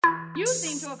You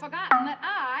seem to have forgotten that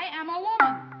I am a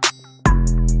woman.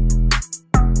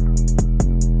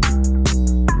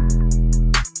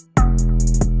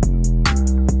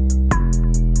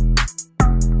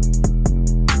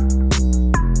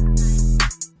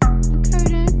 Okay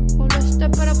then, well let's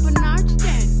step it up a notch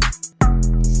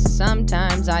then.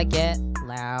 Sometimes I get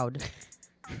loud.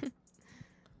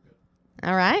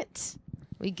 All right.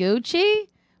 We Gucci?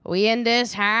 We in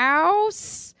this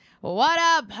house? What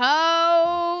up,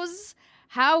 hoes?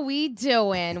 How we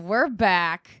doing? We're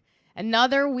back.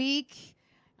 Another week.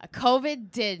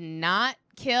 COVID did not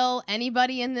kill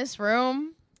anybody in this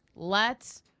room.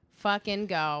 Let's fucking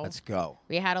go. Let's go.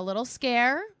 We had a little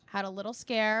scare.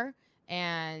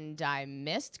 And I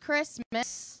missed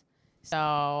Christmas. So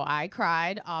I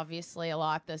cried, obviously, a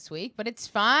lot this week, but it's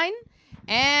fine.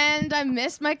 And I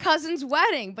missed my cousin's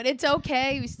wedding, but it's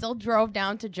okay. We still drove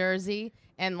down to Jersey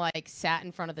and, like, sat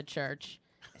in front of the church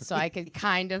so I could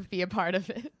kind of be a part of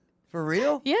it. For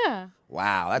real? Yeah.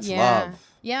 Wow, that's Yeah. love.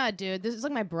 Yeah, dude. This is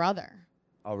like my brother.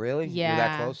 Oh, really? Yeah. You're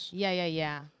that close?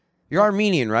 Yeah. You're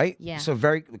Armenian, right? Yeah. So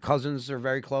the cousins are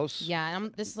very close? Yeah,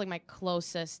 and this is like my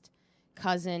closest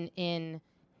cousin in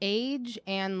age,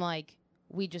 and like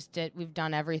we've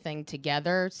done everything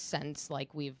together since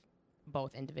like we've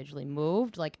both individually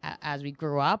moved, like as we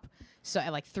grew up. So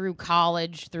like through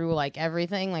college, through like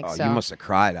everything, like Oh, so. you must have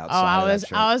cried outside.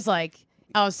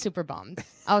 I was super bummed.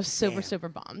 I was super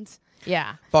bummed.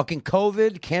 Yeah. Fucking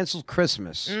COVID canceled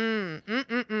Christmas. Yeah,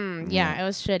 it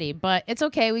was shitty, but it's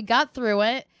okay. We got through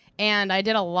it, and I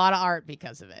did a lot of art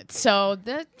because of it. So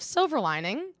the silver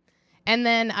lining. And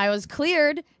then I was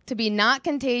cleared to be not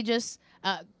contagious,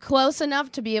 close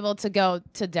enough to be able to go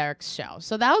to Derek's show.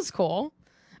 So that was cool.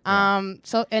 And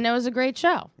it was a great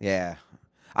show. Yeah.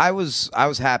 I was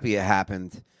happy it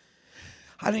happened.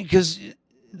 I mean, because...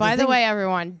 By the way,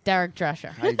 everyone, Derek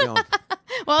Drescher. How you doing?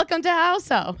 Welcome to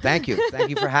Househo. Thank you. Thank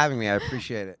you for having me. I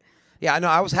appreciate it. Yeah, I know.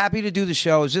 I was happy to do the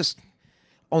show. It was just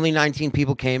only 19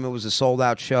 people came. It was a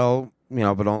sold-out show,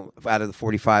 but out of the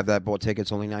 45 that bought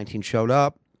tickets, only 19 showed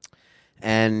up.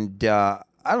 And I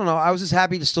don't know. I was just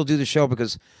happy to still do the show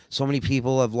because so many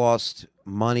people have lost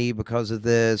money because of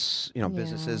this,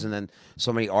 businesses, and then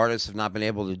so many artists have not been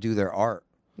able to do their art.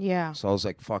 Yeah. So I was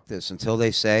like, fuck this. Until they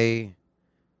say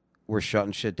we're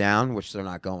shutting shit down, which they're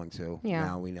not going to. Yeah.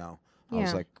 Now we know. I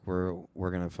was like, we're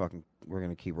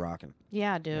gonna keep rocking.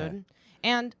 Yeah, dude.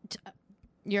 And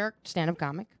you're a stand-up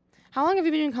comic. How long have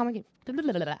you been doing comedy?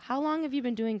 How long have you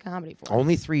been doing comedy for?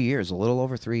 Only 3 years, a little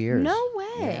over 3 years. No way.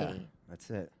 Yeah, that's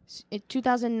it.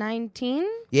 2019?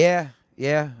 Yeah.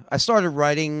 I started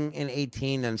writing in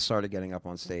 18 and started getting up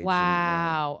on stage.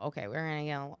 Wow. Okay, we're going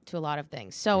to get to a lot of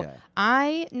things. So Yeah.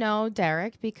 I know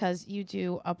Derek because you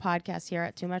do a podcast here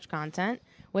at Too Much Content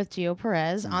with Gio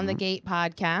Perez on the Gate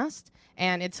podcast,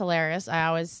 and it's hilarious. I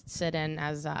always sit in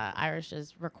as Irish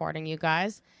is recording you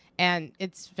guys, and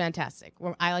it's fantastic.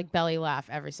 I like belly laugh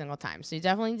every single time. So you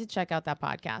definitely need to check out that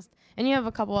podcast. And you have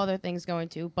a couple other things going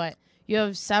too, but you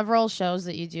have several shows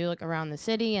that you do like around the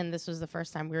city, and this was the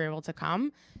first time we were able to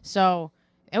come. So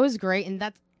it was great. And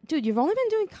that's, dude, you've only been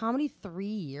doing comedy 3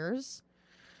 years?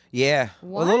 Yeah,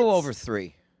 What? a little over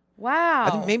 3. Wow.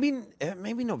 I think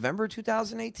maybe November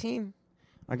 2018.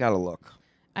 I gotta look.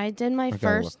 I did my gotta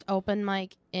first open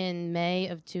mic in May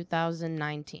of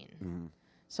 2019.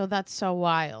 So that's so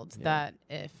wild that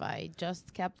if I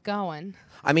just kept going.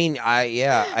 I mean, I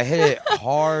hit it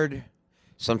hard.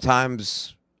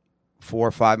 Sometimes 4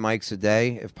 or 5 mics a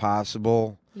day, if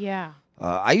possible. Yeah.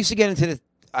 I used to get into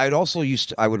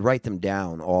I would write them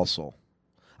down also.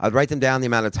 I'd write them down the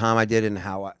amount of time I did and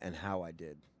how I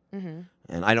did. Mm-hmm.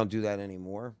 And I don't do that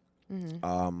anymore.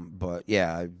 Mm-hmm. But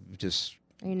yeah, Are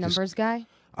you a numbers guy?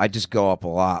 I just go up a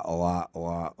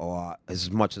lot, as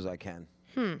much as I can.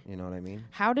 You know what I mean?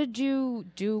 How did you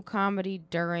do comedy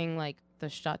during like the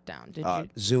shutdown? Did you?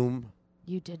 Zoom.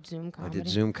 You did Zoom comedy. I did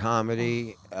Zoom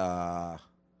comedy.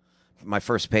 My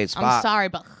first paid spot. I'm sorry,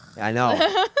 but I know.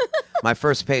 My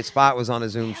first paid spot was on a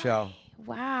Zoom show.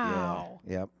 wow,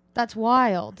 Yeah. Yep. that's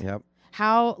wild. Yep.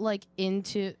 How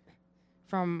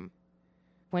from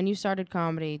when you started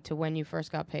comedy to when you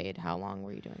first got paid? How long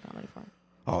were you doing comedy for?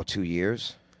 Oh, 2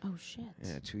 years. Oh shit.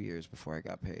 Yeah, 2 years before I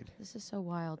got paid. This is so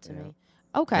wild to me.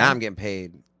 Okay. Now I'm getting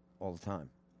paid all the time.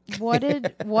 What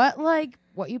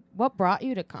brought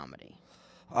you to comedy?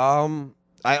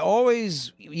 I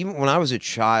always, even when I was a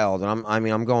child, and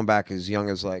I'm going back as young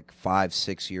as like 5,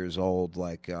 6 years old.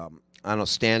 Like, I don't know,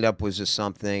 stand up was just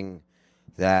something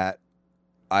that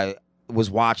I was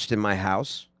watched in my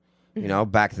house. You know,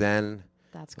 back then.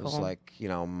 That's It was cool. like,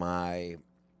 my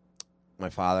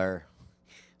father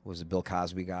was a Bill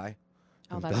Cosby guy.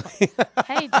 Oh, that's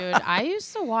hey, dude. I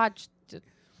used to watch.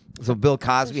 So Bill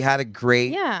Cosby had a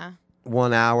great Yeah.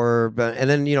 1 hour, and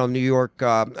then New York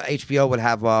HBO would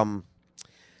have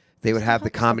they would have the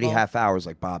comedy Festival. half hours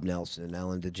like Bob Nelson,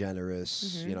 Ellen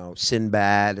DeGeneres,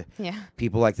 Sinbad, Yeah.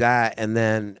 people like that, and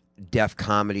then Def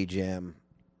Comedy Jam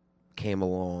came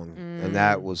along, and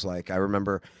that was like I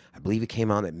remember. I believe it came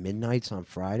on at midnights on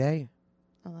Friday.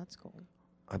 Oh, that's cool.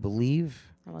 I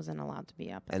believe. I wasn't allowed to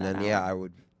be up. At And that then hour.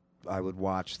 I would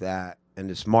watch that, and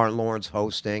it's Martin Lawrence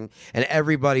hosting, and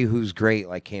everybody who's great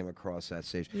like came across that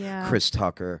stage. Yeah. Chris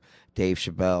Tucker, Dave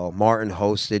Chappelle, Martin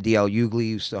hosted, DL Hughley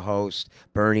used to host,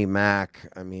 Bernie Mac.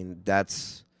 I mean,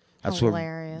 that's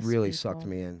Hilarious what really people. sucked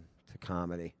me into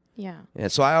comedy. Yeah.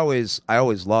 And so I always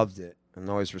loved it and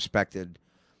always respected.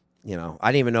 I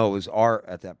didn't even know it was art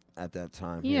at that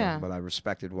time. Yeah. But I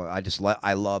respected what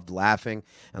I loved laughing,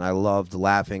 and I loved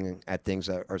laughing at things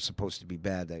that are supposed to be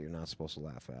bad that you're not supposed to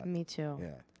laugh at. Me too.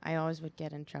 Yeah. I always would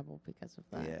get in trouble because of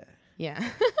that. Yeah.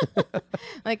 Yeah.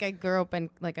 Like I grew up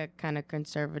in like a kind of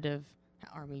conservative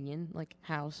Armenian like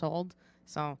household.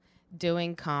 So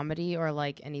doing comedy or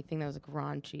like anything that was like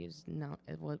raunchy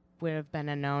it would have been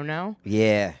a no.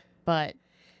 Yeah. But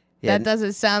Yeah. that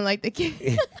doesn't sound like the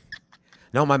case.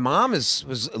 No, my mom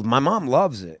my mom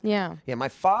loves it. Yeah. Yeah, my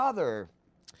father.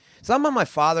 Somehow my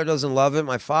father doesn't love it.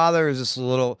 My father is just a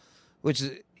little,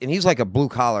 and he's like a blue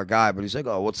collar guy, but he's like,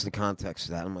 oh, what's the context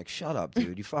of that? I'm like, shut up,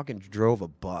 dude. You fucking drove a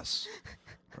bus,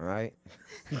 all right?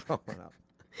 Growing up.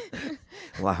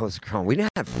 Well, I was growing. We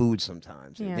didn't have food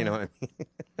sometimes. Yeah. You know what I mean?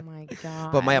 Oh my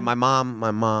God. But my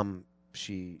mom,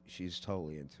 she's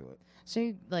totally into it. So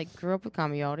you like grew up with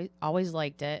comedy, you always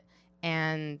liked it,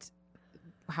 and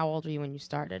how old were you when you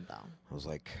started though? I was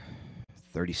like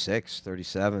 36,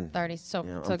 37. 30. So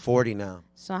I'm 40 now.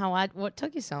 So what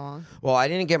took you so long? Well, I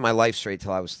didn't get my life straight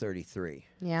till I was 33.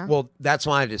 Yeah. Well, that's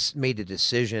why I just made the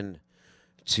decision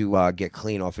to get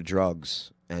clean off of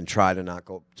drugs and try to not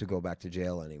go back to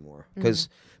jail anymore. Because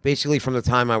basically, from the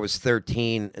time I was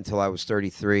 13 until I was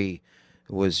 33,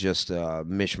 it was just a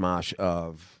mishmash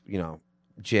of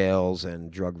jails and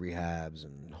drug rehabs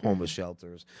and homeless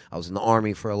shelters. I was in the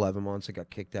Army for 11 months. I got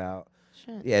kicked out.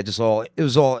 Shit. Yeah, it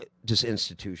was all just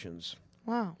institutions.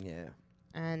 Wow. Yeah.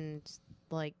 And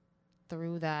like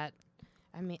through that,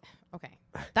 I mean, okay,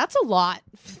 that's a lot.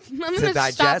 I'm gonna stop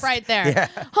digest? right there. Yeah.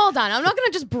 Hold on, I'm not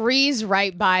gonna just breeze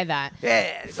right by that.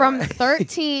 Yeah. From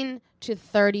 13 to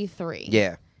 33.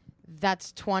 Yeah.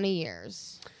 That's 20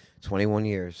 years 21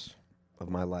 years of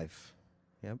my life.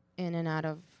 Yep. in and out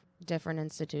of different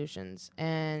institutions,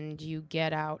 and you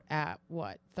get out at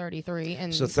what 33,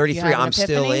 and So you 33, have an I'm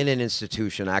still epiphany? in an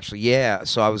institution, actually. Yeah.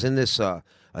 So I was in this,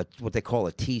 what they call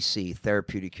a TC,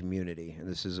 therapeutic community. And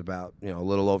this is about, a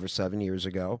little over 7 years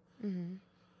ago. Mhm.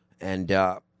 And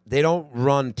they don't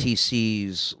run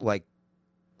TCs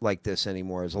like this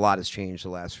anymore. A lot has changed the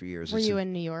last few years. Were you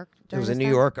in New York? It was in New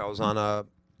York. I was on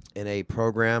in a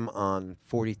program on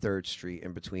 43rd Street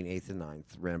in between 8th and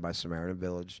 9th, ran by Samaritan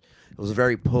Village. It was a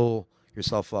very pull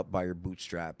yourself up by your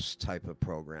bootstraps type of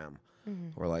program.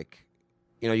 Where like,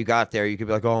 you got there, you could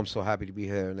be like, oh, I'm so happy to be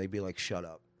here. And they'd be like, shut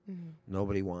up.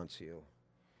 Nobody wants you.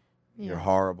 You're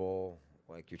horrible.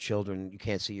 Like your children, you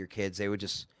can't see your kids. They would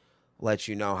just let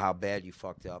you know how bad you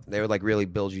fucked up. They would like really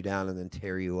build you down and then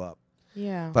tear you up.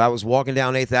 Yeah. But I was walking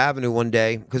down 8th Avenue one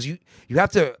day because you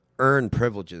have to earn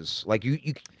privileges. Like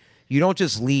you don't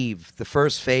just leave. The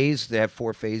first phase, they have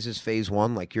 4 phases. Phase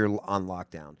 1, like you're on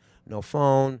lockdown. No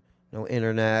phone, no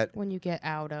internet. When you get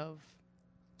out of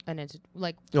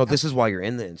like No, this is why you're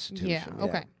in the institution. yeah,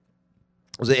 okay.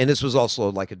 And this was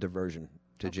also like a diversion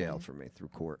to jail for me through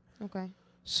court. Okay.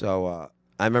 So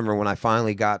I remember when I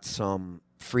finally got some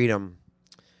freedom,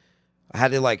 I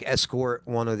had to like escort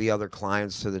one of the other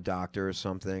clients to the doctor or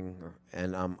something.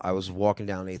 And I was walking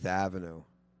down 8th Avenue.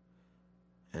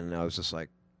 And I was just like,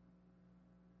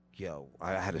 yo,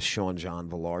 I had a Sean John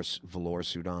velour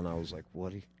suit on. I was like,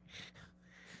 what?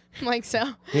 Like so.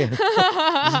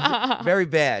 Yeah. Very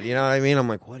bad. You know what I mean? I'm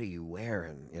like, what are you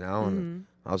wearing? And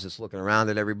I was just looking around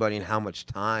at everybody and how much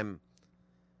time,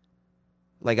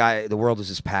 like the world is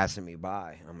just passing me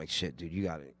by. I'm like, shit, dude, you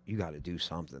gotta do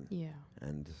something. Yeah.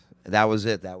 And that was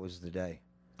it. That was the day.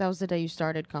 That was the day you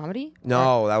started comedy?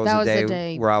 No, that was that the was the day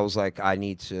day- where I was like, I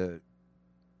need to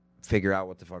figure out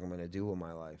what the fuck I'm gonna do with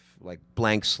my life. Like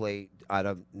blank slate. I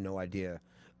have no idea.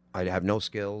 I have no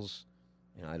skills,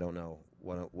 and I don't know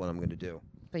what I'm gonna do.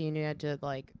 But you knew you had to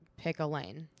like pick a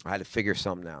lane. I had to figure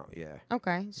something out. Yeah.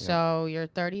 Okay. So you're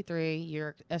 33,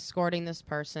 you're escorting this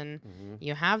person,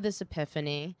 you have this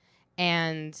epiphany,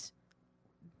 and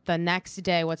the next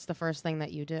day, what's the first thing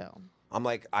that you do? I'm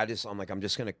like, I'm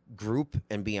just gonna group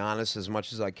and be honest as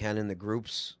much as I can in the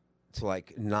groups to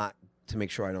like not to make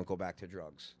sure I don't go back to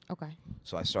drugs. Okay.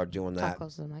 So I started doing Talk that.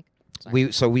 close to the mic.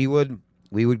 Sorry.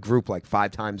 We would group like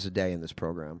 5 times a day in this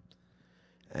program,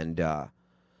 and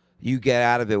you get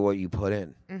out of it what you put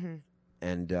in. Mm-hmm.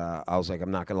 And I was like,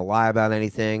 I'm not gonna lie about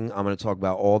anything. I'm gonna talk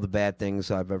about all the bad things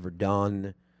I've ever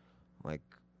done, like,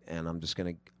 and I'm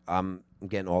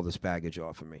getting all this baggage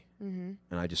off of me, Mm-hmm.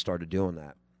 and I just started doing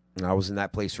that. And I was in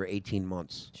that place for 18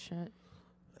 months. Shit.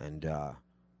 And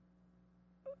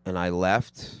I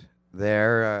left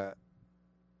there,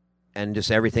 and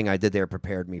just everything I did there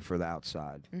prepared me for the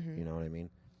outside. Mm-hmm. You know what I mean?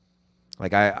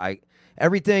 Like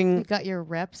everything. You got your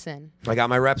reps in. I got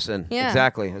my reps in. Yeah.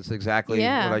 Exactly. That's exactly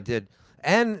Yeah. what I did.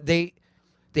 And they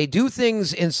do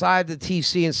things inside the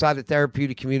TC, inside the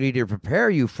therapeutic community, to prepare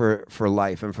you for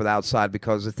life and for the outside.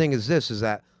 Because the thing is this: is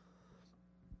that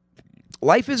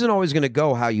life isn't always going to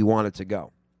go how you want it to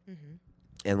go. Mm-hmm.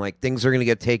 And like things are going to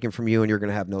get taken from you and you're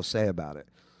going to have no say about it.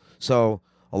 So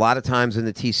a lot of times in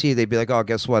the TC, they'd be like, oh,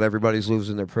 guess what? Everybody's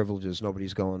losing their privileges.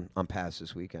 Nobody's going on pass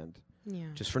this weekend. Yeah.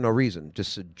 Just for no reason,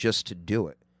 just to do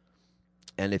it.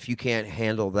 And if you can't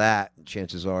handle that,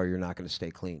 chances are you're not going to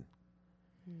stay clean.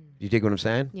 You dig what I'm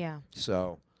saying? Yeah.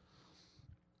 So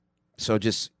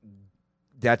just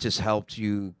that just helped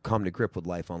you come to grip with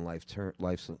life on life's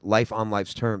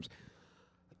terms.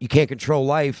 You can't control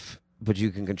life, but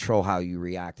you can control how you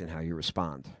react and how you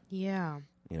respond. Yeah.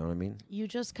 You know what I mean? You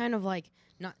just kind of like,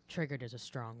 not triggered is a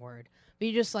strong word, but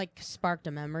you just like sparked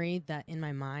a memory that in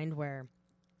my mind where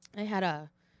I had a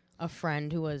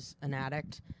friend who was an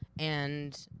addict,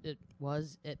 and it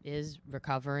is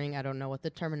recovering. I don't know what the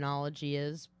terminology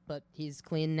is, but he's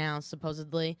clean now,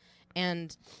 supposedly.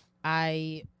 And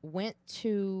I went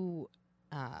to,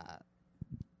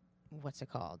 what's it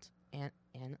called?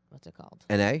 What's it called?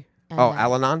 NA? Oh,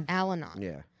 Al-Anon? Al-Anon.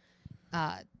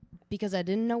 Yeah. Because I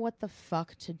didn't know what the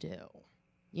fuck to do,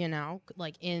 you know,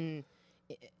 like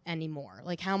anymore.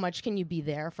 Like, how much can you be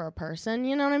there for a person?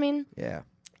 You know what I mean? Yeah.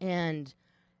 And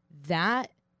that,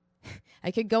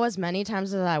 I could go as many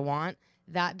times as I want.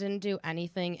 That didn't do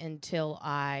anything until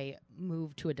I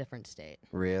moved to a different state.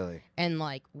 Really? And,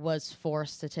 like, was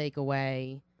forced to take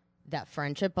away that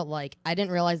friendship. But, like, I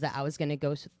didn't realize that I was going to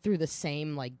go through the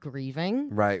same, like,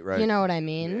 grieving. Right. You know what I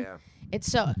mean? Yeah.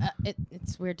 It's so,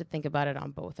 it's weird to think about it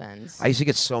on both ends. I used to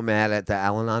get so mad at the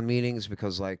Al-Anon meetings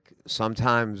because, like,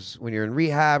 sometimes when you're in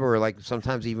rehab or, like,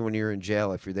 sometimes even when you're in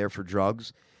jail, if you're there for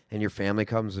drugs and your family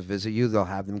comes to visit you, they'll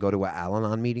have them go to an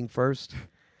Al-Anon meeting first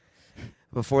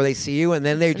before they see you. And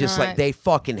then they just, like, they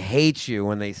fucking hate you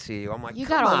when they see you. I'm like, you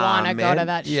come gotta on, want to go man. to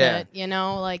that Yeah. shit, you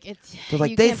know? Like, it's, They're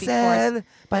like, you they can't be forced. said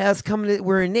by us coming to,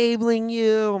 we're enabling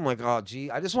you. I'm like, oh, gee,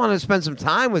 I just wanted to spend some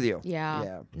time with you.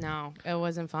 Yeah. No, it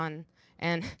wasn't fun.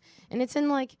 And it's in,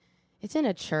 like, it's in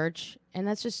a church, and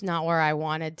that's just not where I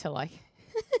wanted to, like.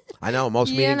 I know. Most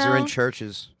You meetings are in know?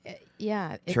 churches.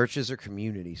 Yeah. Churches are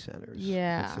community centers.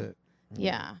 Yeah. That's it.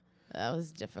 Yeah. That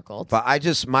was difficult. But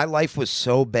my life was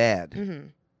so bad. Mm-hmm.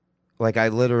 Like, I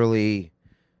literally,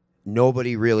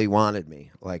 nobody really wanted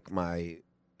me. Like, my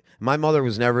mother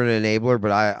was never an enabler, but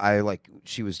I like,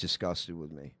 she was disgusted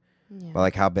with me. Yeah. By,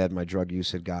 like, how bad my drug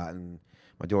use had gotten.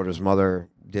 My daughter's mother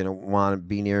didn't want to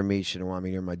be near me. She didn't want me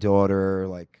near my daughter.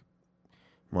 Like,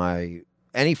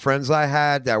 any friends I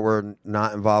had that were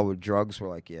not involved with drugs were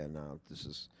like, yeah, no, this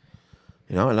is,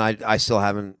 you know, and I still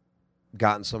haven't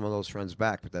gotten some of those friends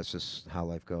back, but that's just how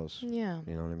life goes. Yeah.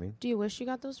 You know what I mean? Do you wish you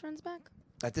got those friends back?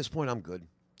 At this point, I'm good.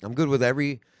 I'm good with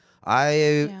I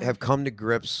have come to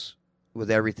grips with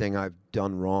everything I've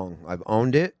done wrong. I've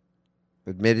owned it,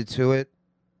 admitted to it.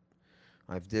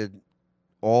 I've did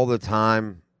all the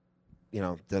time, you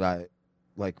know, that I,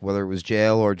 like, whether it was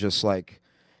jail or just, like,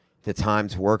 the time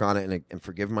to work on it and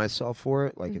forgive myself for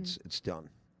it, like, it's done.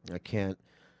 I can't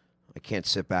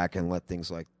sit back and let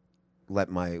things, like,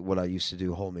 what I used to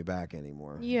do hold me back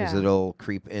anymore. Yeah. Because it'll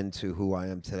creep into who I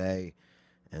am today,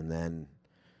 and then...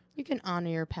 You can honor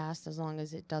your past as long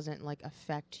as it doesn't, like,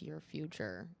 affect your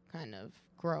future kind of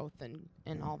growth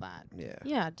and all that. Yeah.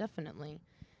 Yeah, definitely.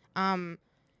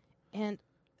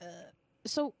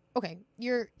 So, okay,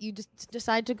 you just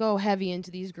decide to go heavy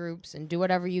into these groups and do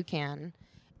whatever you can.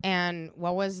 And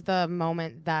what was the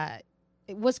moment that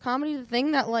was comedy the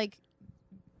thing that, like,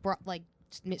 brought, like,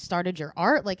 started your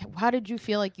art? Like, how did you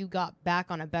feel like you got back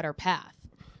on a better path?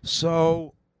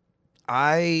 So,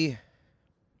 a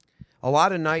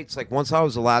lot of nights, like, once I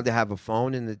was allowed to have a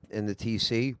phone in the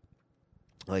TC,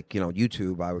 like, you know,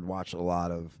 YouTube, I would watch a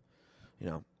lot of, you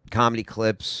know, comedy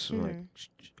clips, like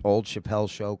old Chappelle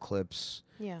Show clips.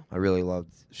 Yeah. I really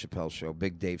loved Chappelle Show.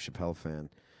 Big Dave Chappelle fan.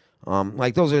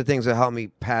 Like those are the things that help me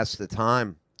pass the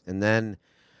time. And then,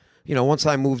 once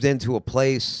I moved into a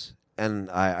place and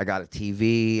I got a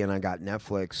TV and I got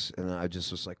Netflix, and I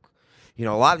just was like, a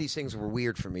lot of these things were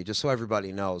weird for me, just so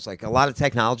everybody knows. Like, a lot of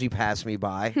technology passed me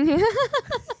by.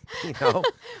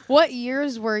 What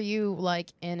years were you like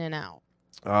in and out?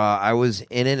 I was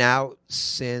in and out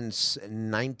since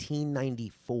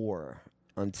 1994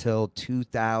 until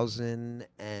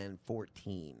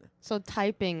 2014. So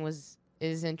typing is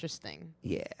interesting.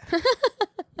 Yeah.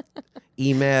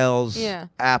 Emails, Yeah.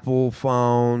 Apple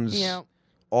phones, Yeah.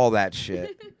 all that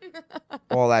shit.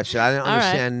 All that shit. I didn't All right.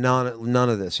 understand none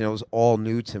of this. It was all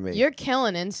new to me. You're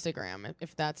killing Instagram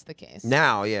if that's the case.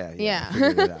 Now, yeah. Yeah. I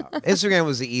figured it out. Instagram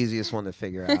was the easiest one to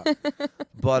figure out.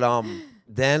 But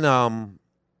then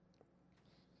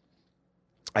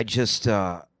I just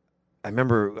I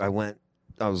remember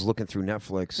I was looking through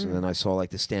Netflix and then I saw like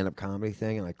the stand-up comedy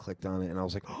thing and I clicked on it and I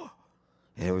was like, oh,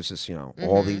 and it was just,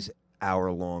 all these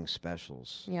hour-long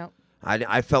specials. Yep.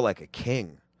 I felt like a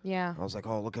king. Yeah. I was like,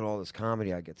 oh, look at all this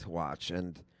comedy I get to watch.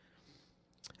 And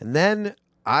then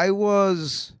I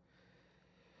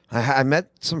met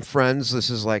some friends. This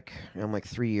is like, I'm like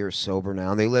 3 years sober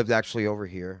now. And they lived actually over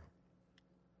here.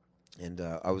 And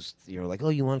I was, like, oh,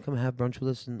 you want to come have brunch with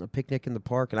us and a picnic in the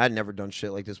park? And I'd never done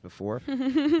shit like this before.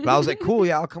 But I was like, cool,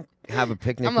 yeah, I'll come have a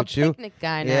picnic I'm a with you. picnic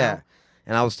guy now. Yeah.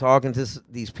 And I was talking to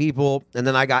these people. And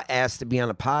then I got asked to be on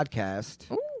a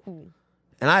podcast. Ooh.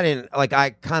 And I didn't, I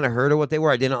kind of heard of what they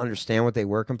were. I didn't understand what they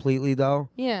were completely, though.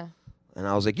 Yeah. And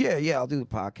I was like, yeah, I'll do the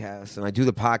podcast. And I do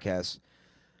the podcast.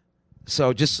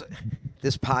 So just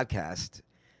this podcast,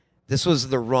 this was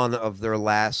the run of their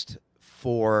last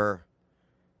four,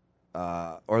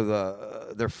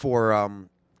 their four,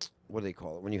 what do they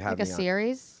call it when you have Like a me on?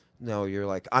 series? No, you're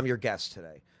like, I'm your guest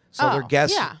today. So their Oh,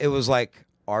 guests, yeah. it was like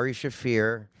Ari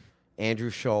Shaffir, Andrew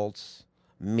Schultz,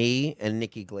 me, and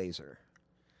Nikki Glazer.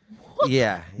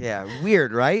 Yeah.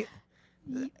 Weird, right?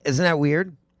 Isn't that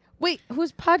weird? Wait,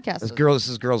 whose podcast? This was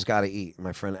is Girls Gotta Eat,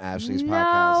 my friend Ashley's it?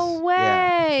 podcast. No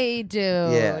way, dude.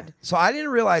 Yeah. So I didn't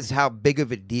realize how big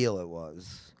of a deal it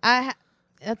was.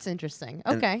 That's interesting.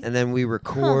 And- Okay. And then we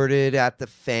recorded at the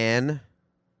Fan,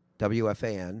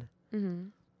 WFAN, Mm-hmm.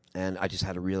 and I just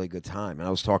had a really good time. And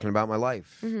I was talking about my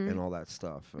life Mhm. and all that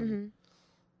stuff. Mm-hmm.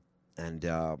 And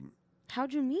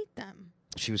How'd you meet them?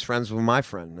 she was friends with my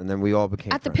friend, and then we all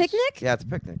became At the friends. picnic? Yeah, at the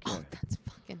picnic. Yeah. Oh, that's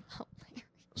fucking hilarious.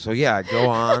 So yeah, I go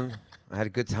on. I had a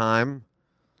good time,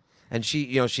 and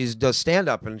she, she does stand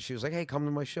up, and she was like, "Hey, come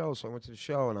to my show." So I went to the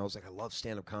show, and I was like, "I love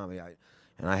stand up comedy,"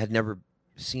 and I had never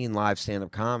seen live stand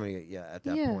up comedy yet at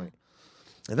that Yeah. point.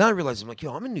 And then I realized I'm like,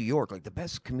 "Yo, I'm in New York. Like the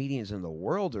best comedians in the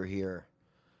world are here."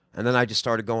 And then I just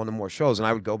started going to more shows, and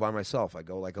I would go by myself. I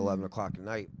go like 11 o'clock at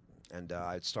night, and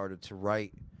I started to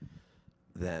write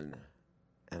then,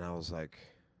 and I was like,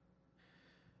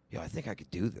 "Yo, I think I could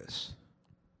do this."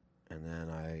 And then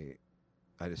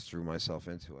I just threw myself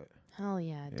into it. Hell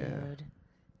yeah, dude. Yeah.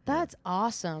 That's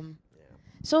awesome. Yeah.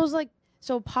 So it was like,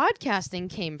 podcasting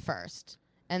came first,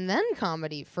 and then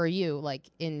comedy for you, like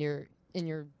in your.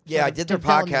 Yeah, sort I of did their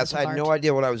development podcast. I had of no art.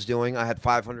 idea what I was doing. I had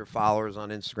 500 followers on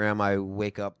Instagram. I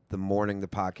wake up the morning the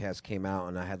podcast came out,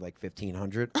 and I had like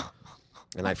 1,500.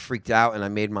 And I freaked out, and I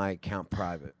made my account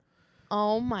private.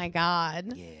 Oh my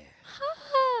god. Yeah.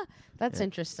 That's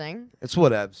interesting. It's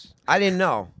whatevs. I didn't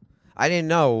know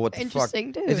what the fuck.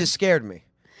 Interesting, dude. It just scared me.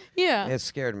 Yeah. It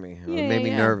scared me. It Yeah, made me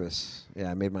yeah. nervous.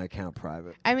 Yeah, I made my account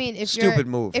private. I mean, if Stupid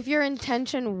move. If your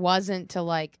intention wasn't to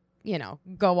like,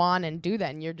 go on and do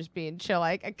that, and you're just being chill,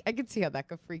 I could see how that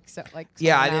could freak so like.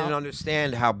 Yeah, I someone didn't out.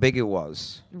 understand how big it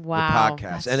was. Wow, The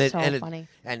podcast. that's so and funny.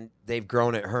 and they've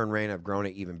grown it. Her and Rain have grown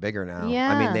it even bigger now. I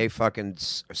Yeah. mean, they fucking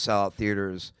sell out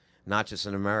theaters, not just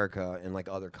in America, in like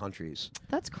other countries,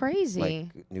 That's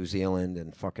crazy. like New Zealand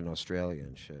and fucking Australia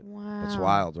and shit. Wow. It's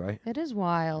wild, right? It is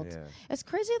wild. Yeah. It's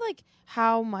crazy, like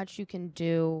how much you can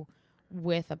do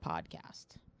with a podcast.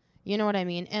 You know what I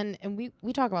mean? And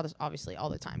we talk about this obviously all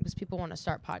the time because people want to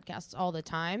start podcasts all the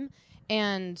time,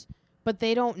 but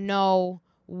they don't know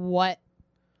what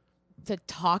to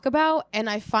talk about. And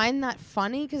I find that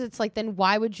funny because it's like, then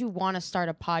why would you want to start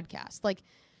a podcast? Like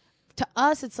to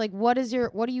us, it's like, what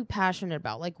are you passionate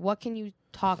about? Like, what can you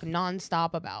talk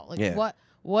nonstop about? Like Yeah.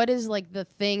 what is like the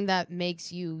thing that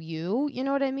makes you you? You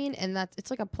know what I mean? And it's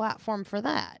like a platform for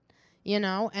that,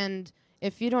 and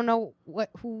if you don't know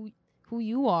who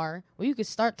you are, well, you could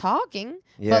start talking.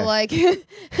 Yeah. But like,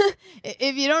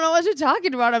 if you don't know what you're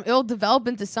talking about, it'll develop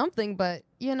into something. But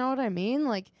you know what I mean?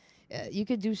 Like, you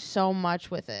could do so much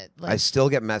with it. Like, I still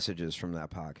get messages from that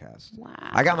podcast. wow.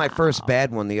 I got my first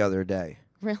bad one the other day.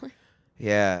 Really?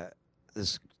 Yeah,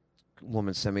 this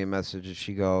woman sent me a message and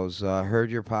she goes,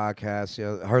 "Heard your podcast.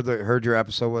 Heard your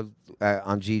episode with,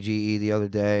 on GGE the other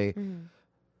day.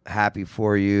 Happy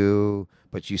for you,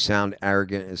 but you sound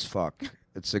arrogant as fuck.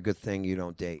 It's a good thing you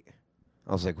don't date."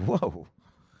 I was like, "Whoa."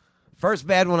 First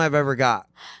bad one I've ever got.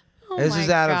 Oh This my is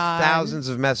out God. of thousands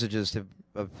of messages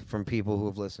from people who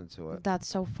have listened to it. That's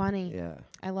so funny. Yeah.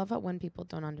 I love it when people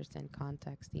don't understand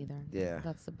context either. Yeah.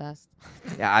 That's the best.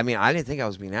 Yeah, I mean, I didn't think I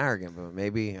was being arrogant, but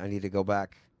maybe I need to go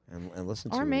back and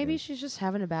listen to it. Or maybe again. she's just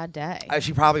having a bad day.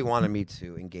 She probably wanted me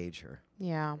to engage her.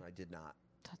 Yeah. I did not.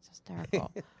 That's hysterical.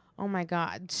 Oh my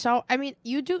God. So I mean,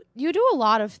 you do a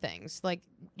lot of things. Like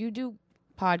you do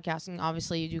podcasting,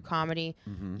 obviously you do comedy.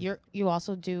 You're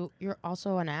also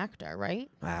an actor, right?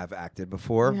 I have acted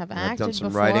before. You have and acted I've done some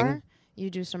before. writing. You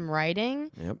do some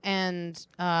writing. Yep. And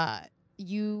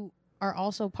you are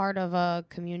also part of a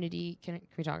community. Can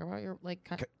we talk about your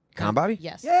Combody?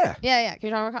 Yes. Yeah. Yeah. Can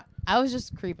you talk about? I was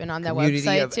just creeping on that Community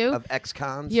website too. of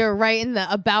ex-cons. You're writing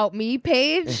the About Me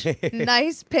page.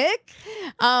 Nice pick.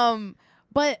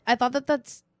 But I thought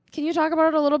that's. Can you talk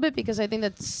about it a little bit, because I think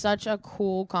that's such a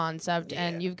cool concept,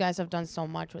 and you guys have done so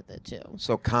much with it too.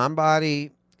 So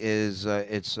Combody is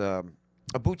it's a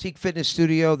boutique fitness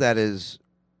studio that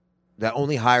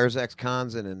only hires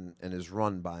ex-cons and is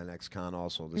run by an ex-con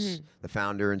also. This the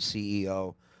founder and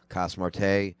CEO, Cos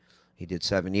Marte. He did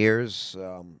 7 years.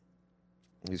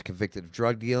 He's convicted of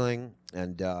drug dealing,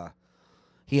 and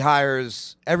he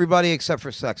hires everybody except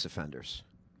for sex offenders.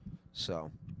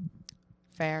 So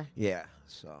Fair. yeah,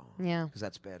 so Yeah. because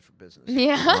that's bad for business.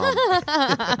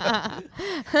 Yeah.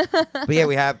 But yeah,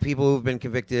 we have people who've been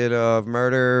convicted of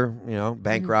murder,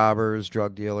 bank robbers,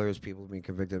 drug dealers, people who've been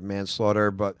convicted of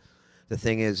manslaughter. But the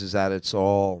thing is that it's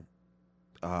all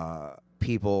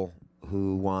people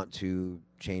who want to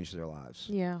change their lives.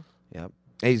 Yeah. Yep.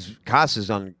 Cos is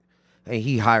on.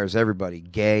 He hires everybody,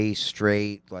 gay,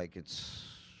 straight, like it's.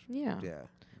 Yeah. Yeah.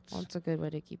 Well, it's a good way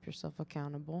to keep yourself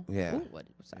accountable. Yeah. Ooh, what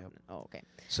was happening? Oh, okay.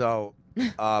 So,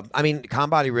 I mean,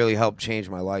 Combody really helped change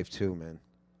my life too, man.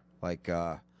 Like,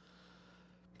 I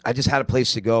just had a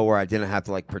place to go where I didn't have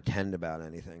to like pretend about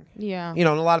anything. Yeah. And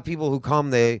a lot of people who come,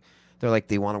 they're like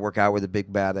they want to work out with the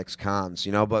big bad ex-cons,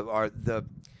 but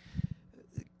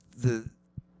the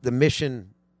mission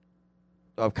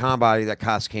of Combody that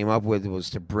Cos came up with was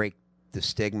to break the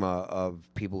stigma of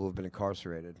people who have been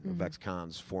incarcerated, of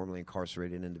ex-cons, formerly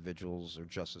incarcerated individuals or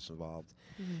justice involved,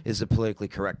 is a politically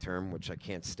correct term, which I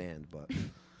can't stand,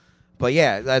 but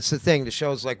yeah, that's the thing. The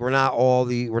show's like we're not all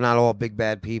big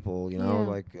bad people,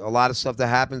 Like a lot of stuff that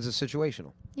happens is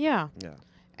situational. Yeah. Yeah.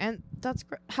 And that's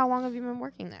how long have you been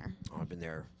working there? Oh, I've been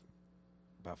there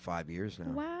about 5 years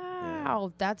now.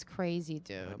 Wow, that's crazy,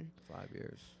 dude. Yep, 5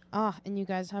 years. Oh, and you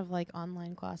guys have like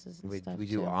online classes and stuff. We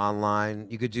do too. online.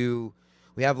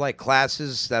 We have like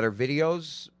classes that are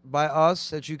videos by us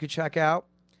that you could check out.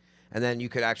 And then you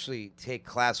could actually take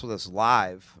class with us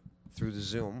live through the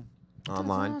Zoom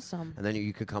online. That's awesome. And then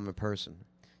you could come in person.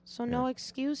 So no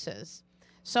excuses.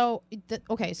 So,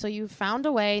 so you found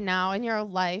a way now in your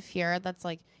life here that's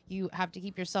like you have to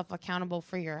keep yourself accountable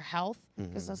for your health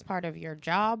because that's part of your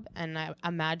job. And I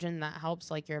imagine that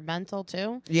helps like your mental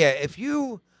too. Yeah,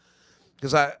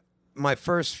 because my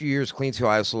first few years clean too,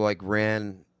 I also I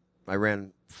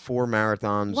ran 4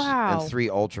 marathons and 3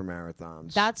 ultra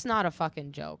marathons. That's not a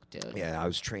fucking joke, dude. Yeah, I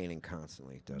was training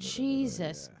constantly.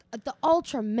 Jesus. The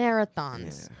ultra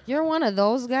marathons. Yeah. You're one of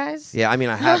those guys? Yeah, I mean,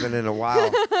 I haven't in a while.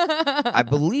 I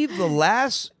believe the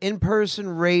last in-person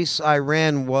race I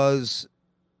ran was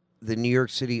the New York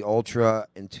City Ultra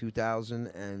in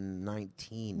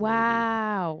 2019.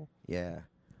 Wow. Maybe. Yeah.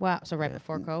 Wow. So right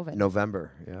before COVID.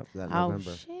 November. Yep,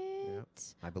 November. Oh, shit. Yep.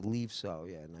 I believe so.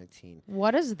 Yeah, 19.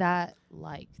 What is that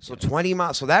like? So 20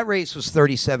 miles. So that race was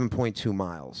 37.2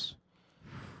 miles.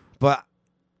 But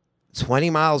 20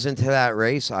 miles into that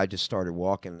race, I just started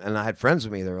walking. And I had friends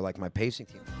with me. They were like my pacing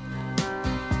team.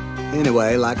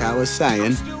 Anyway, like I was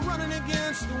saying,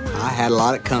 I had a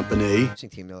lot of company. Pacing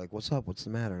team, they're like, what's up? What's the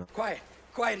matter? And Quiet,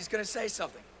 he's gonna say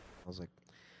something. I was like,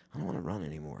 I don't want to run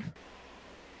anymore.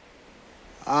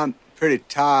 I'm pretty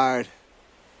tired.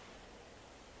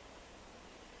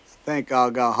 Think I'll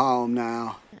go home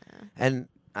now. And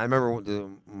I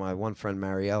remember my one friend,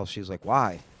 Marielle, she was like,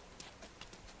 why?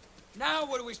 Now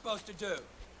what are we supposed to do?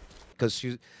 Because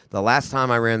the last time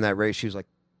I ran that race, she was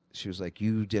like,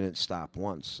 you didn't stop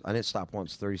once. I didn't stop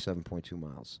once, 37.2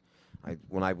 miles.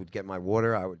 When I would get my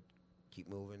water, I would keep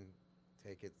moving,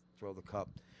 take it, throw the cup.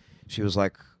 She was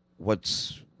like,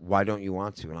 why don't you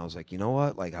want to? And I was like, you know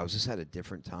what? Like, I was just at a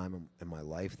different time in my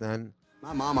life then.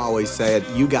 My mom always said,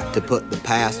 you got to put the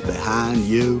past behind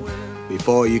you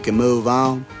before you can move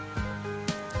on.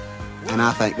 And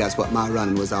I think that's what my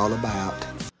running was all about.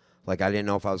 Like, I didn't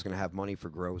know if I was going to have money for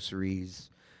groceries.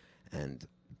 And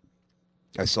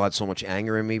I still had so much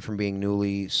anger in me from being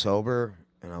newly sober.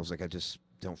 And I was like, I just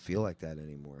don't feel like that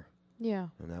anymore. Yeah.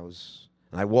 And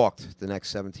I walked the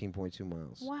next 17.2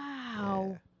 miles. Wow.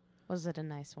 Yeah. Was it a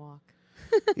nice walk?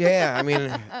 Yeah, I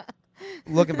mean,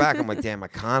 looking back, I'm like, damn, I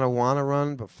kind of want to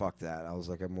run, but fuck that. I was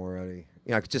like, I'm already,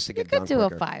 just to You get could done do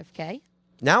quicker. a 5K.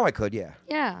 Now I could, yeah.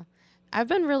 Yeah. I've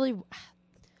been really.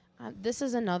 This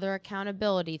is another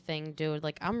accountability thing, dude.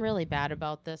 Like, I'm really bad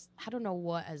about this. I don't know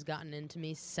what has gotten into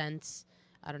me since.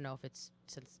 I don't know if it's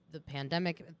since the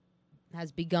pandemic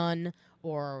has begun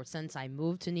or since I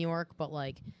moved to New York, but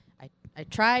like, I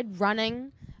tried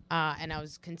running. And I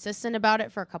was consistent about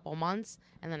it for a couple months,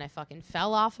 and then I fucking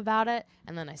fell off about it,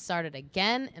 and then I started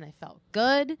again, and I felt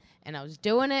good, and I was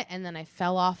doing it, and then I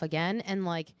fell off again, and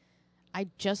like, I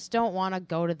just don't want to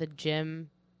go to the gym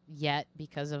yet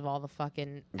because of all the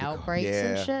fucking outbreaks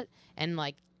and Yeah. shit, and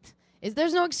like,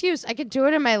 there's no excuse. I could do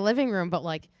it in my living room, but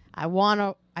like, I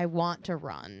want to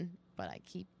run, but I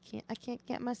can't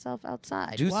get myself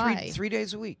outside. Do Why? 3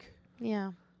 days a week.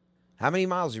 Yeah. How many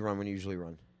miles do you run when you usually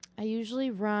run? I usually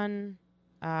run.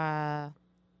 I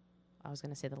was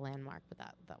gonna say the landmark, but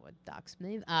that would dox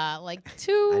me. Like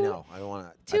I know. I don't want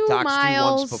to. 2 I doxed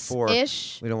miles you once before.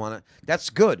 ish. We don't want to. That's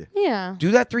good. Yeah.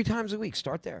 Do that 3 times a week.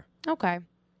 Start there. Okay.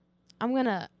 I'm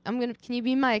gonna. Can you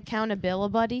be my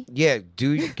accountability buddy? Yeah.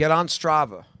 Get on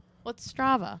Strava. What's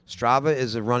Strava? Strava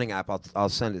is a running app. I'll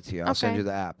send it to you. I'll send Okay. you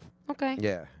the app. Okay.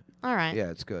 Yeah. All right. Yeah.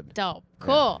 It's good. Dope.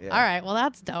 Cool. yeah. All right. Well,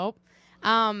 that's dope.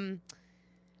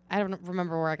 I don't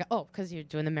remember where I got. Oh, because you're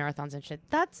doing the marathons and shit.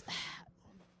 That's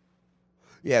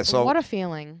Yeah. So what a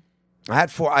feeling.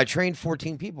 I trained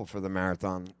 14 people for the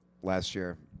marathon last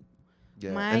year.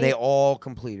 Yeah. My- And they all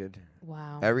completed.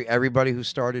 Wow. Everybody who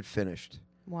started finished.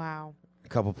 Wow.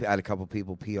 I had a couple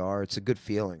people PR. It's a good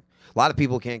feeling. A lot of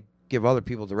people can't give other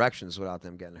people directions without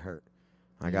them getting hurt.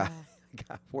 I got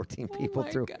 14 people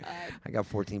through. I got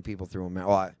 14 people through a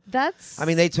marathon. That's. I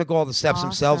mean, they took all the steps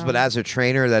themselves, but awesome. as a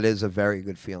trainer, that is a very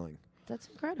good feeling That's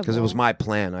incredible. because it was my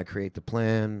plan. I create the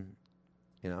plan,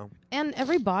 And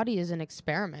every body is an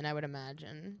experiment, I would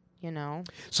imagine.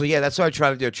 So yeah, that's what I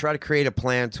try to do. I try to create a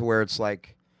plan to where it's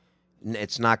like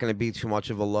it's not going to be too much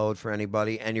of a load for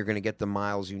anybody, and you're going to get the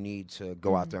miles you need to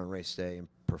go out there on race day and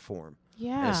perform.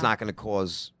 Yeah. And it's not going to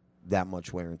cause that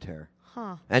much wear and tear.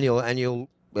 Huh. And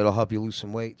it'll help you lose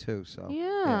some weight too. So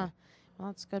Yeah. Well,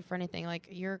 it's good for anything. Like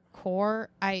your core,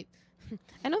 I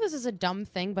know this is a dumb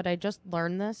thing, but I just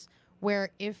learned this where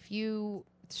if you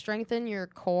strengthen your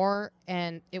core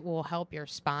and it will help your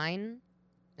spine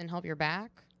and help your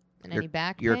back and any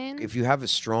back pain. If you have a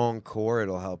strong core,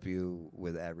 it'll help you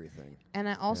with everything. And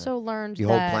I also learned Do you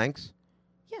that hold planks?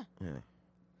 Yeah. Yeah.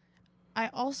 I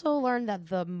also learned that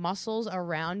the muscles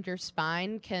around your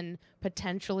spine can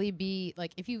potentially be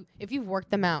like if you've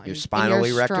worked them out. Your and spinal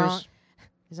you're erectors? strong-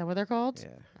 Is that what they're called? Yeah.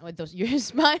 With those your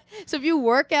spine. So if you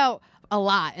work out a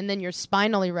lot and then your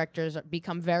spinal erectors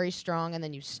become very strong and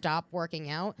then you stop working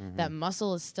out, Mm-hmm. that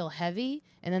muscle is still heavy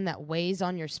and then that weighs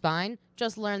on your spine.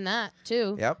 Just learned that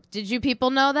too. Yep. Did you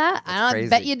people know that? I crazy.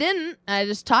 bet you didn't. I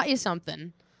just taught you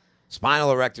something. Spinal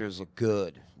erectors look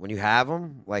good when you have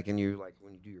them, when you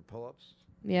do your pull-ups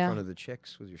in Yeah. front of the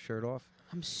chicks with your shirt off.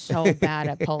 I'm so bad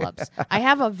at pull-ups. I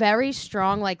have a very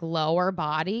strong lower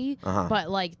body, Uh-huh. but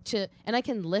and I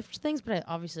can lift things, but I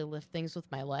obviously lift things with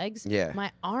my legs. Yeah.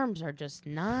 My arms are just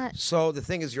not. So the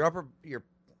thing is, your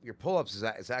pull-ups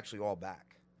is actually all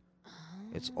back.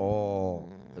 It's all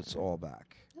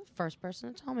back. First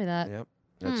person to tell me that. Yep.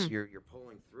 That's you're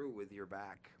pulling through with your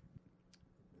back.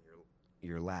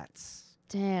 Your lats.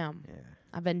 Damn. Yeah.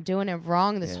 I've been doing it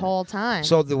wrong this whole time.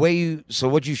 So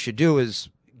what you should do is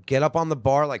get up on the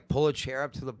bar, pull a chair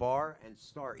up to the bar and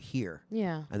start here,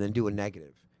 yeah. and then do a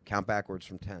negative. Count backwards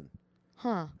from 10,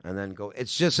 Huh. and then go.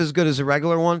 It's just as good as a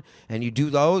regular one, and you do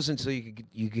those until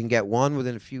you can get one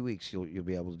within a few weeks. You'll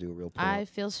be able to do a real pull-up. I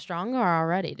feel stronger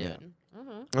already, dude.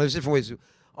 Yeah. There's different ways.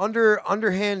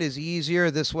 Underhand is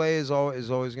easier. This way is always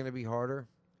going to be harder,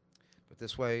 but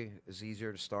this way is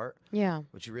easier to start. Yeah.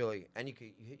 But you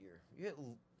hit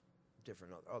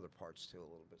different other parts too a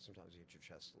little bit. Sometimes you hit your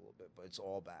chest a little bit, but it's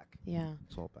all back. Yeah.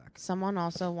 It's all back. Someone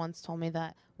also once told me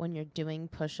that when you're doing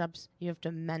push-ups, you have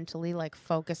to mentally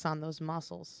focus on those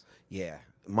muscles. Yeah,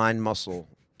 mind muscle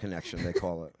connection they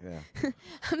call it. Yeah.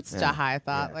 That's Yeah. just how I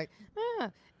thought.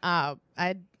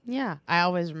 Yeah. I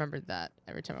always remembered that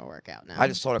every time I work out now. I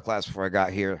just taught a class before I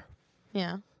got here.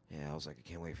 Yeah. Yeah, I was like, I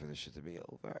can't wait for this shit to be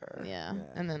over. Yeah.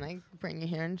 And then I bring you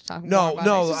here and talk more No, about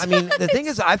no. exercise. I mean, the thing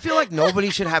is, I feel like nobody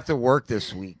should have to work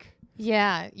this week.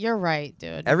 Yeah, you're right,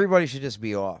 dude. Everybody should just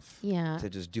be off. Yeah. To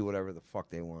just do whatever the fuck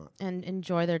they want. And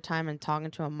enjoy their time and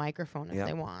talking to a microphone if Yep.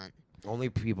 they want. Only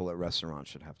people at restaurants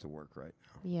should have to work right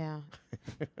now. Yeah.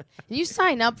 You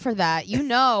sign up for that. You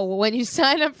know, when you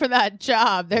sign up for that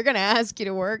job, they're going to ask you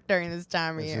to work during this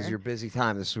time of This year. is your busy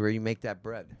time. This is where you make that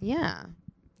bread. Yeah.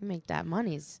 You make that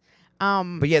monies.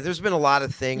 But yeah, there's been a lot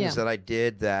of things Yeah. that I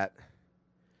did that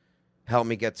helped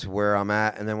me get to where I'm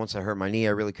at. And then once I hurt my knee,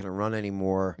 I really couldn't run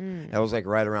anymore. That was like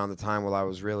right around the time where I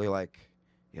was really like,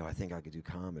 I think I could do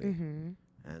comedy.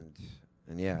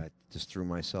 And yeah, I just threw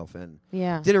myself in.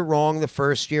 Yeah. Did it wrong the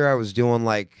first year. I was doing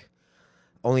like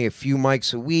only a few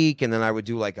mics a week, and then I would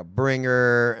do like a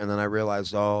bringer, and then I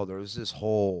realized, there was this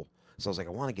whole. So I was like,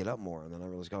 I want to get up more, and then I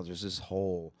realized, there's this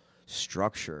whole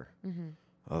structure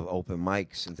of open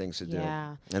mics and things to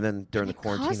Yeah. do. And then during the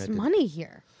quarantine, It costs I did. money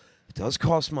here. It does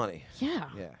cost money. Yeah.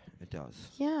 Yeah, it does.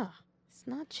 Yeah. It's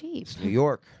not cheap. It's New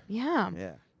York. Yeah.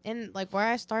 Yeah, And like where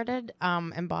I started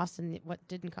in Boston, what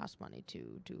didn't cost money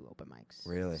to do open mics.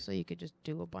 Really? So you could just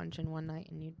do a bunch in one night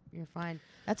and you're fine.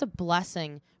 That's a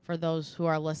blessing for those who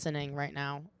are listening right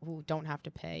now who don't have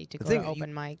to pay to The go thing- to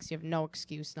open mics. You have no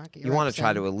excuse not get your you want reps to try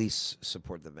in. to at least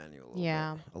support the venue a little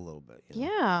Yeah. bit. A little bit. You know?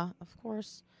 Yeah, of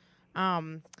course.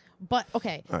 But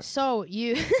okay, All right. so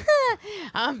you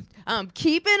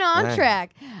keeping on Hey.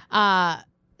 track.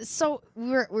 So we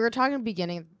were talking at the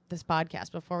beginning of this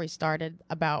podcast before we started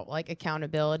about like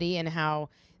accountability and how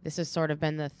this has sort of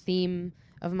been the theme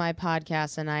of my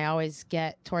podcast, and I always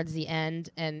get towards the end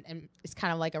and it's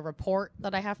kind of like a report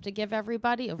that I have to give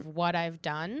everybody of what I've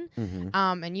done.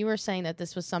 And you were saying that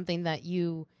this was something that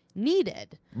you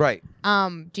needed. Right.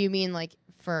 Do you mean like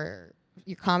for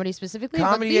your comedy specifically?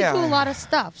 Comedy, but you yeah. do a lot of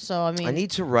stuff. So I mean, I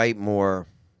need to write more.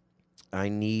 I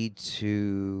need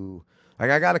to I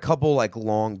got a couple like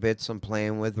long bits I'm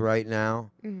playing with right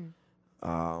now.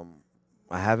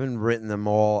 I haven't written them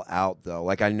all out though.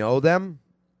 Like I know them,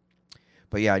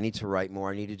 but yeah, I need to write more.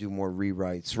 I need to do more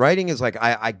rewrites. Writing is like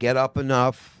I get up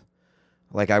enough,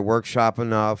 like I workshop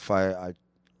enough. I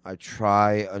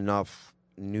try enough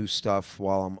new stuff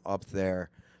while I'm up there,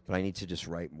 but I need to just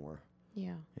write more.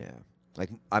 yeah. Yeah. Like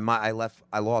I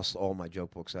lost all my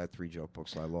joke books. I had 3 joke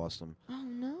books, so I lost them. Oh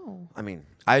no. I mean,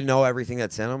 I know everything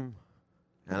that's in them,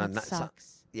 and That I'm not.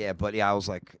 sucks. Yeah, but yeah, I was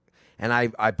like, and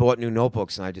I bought new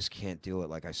notebooks, and I just can't do it.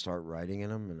 Like I start writing in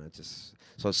them, and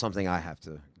so it's something I have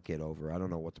to get over. I don't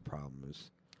know what the problem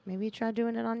is. Maybe try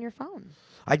doing it on your phone.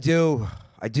 I do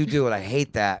it. I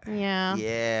hate that. Yeah.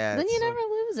 Yeah. Then it's you like- never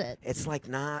lose it. It's like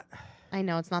not. I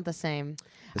know it's not the same.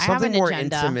 There's I have something an more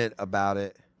agenda. intimate about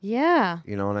it. Yeah.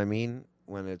 You know what I mean?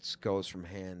 When it goes from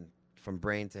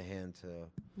brain to hand to.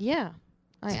 Yeah.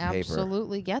 I To paper.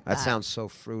 absolutely get that. That sounds so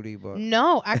fruity, but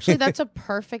No, actually, that's a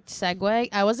perfect segue.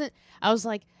 I was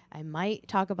like, I might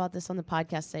talk about this on the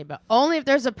podcast today, but only if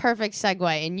there's a perfect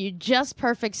segue, and you just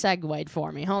perfect segued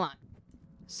for me. Hold on.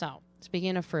 So,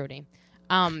 speaking of fruity,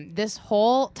 this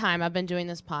whole time I've been doing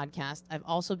this podcast, I've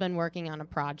also been working on a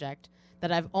project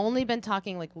that I've only been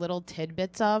talking like little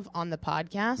tidbits of on the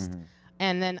podcast.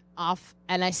 And then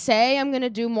and I say I'm going to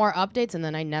do more updates, and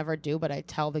then I never do, but I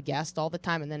tell the guest all the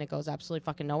time, and then it goes absolutely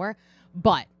fucking nowhere.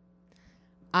 But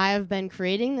I've been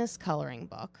creating this coloring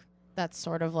book that's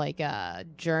sort of like a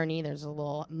journey. There's a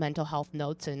little mental health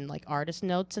notes and like artist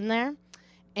notes in there.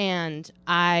 And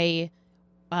I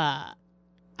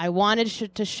wanted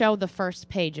to show the first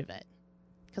page of it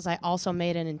because I also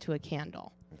made it into a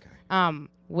candle,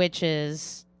 which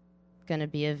is going to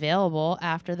be available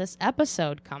after this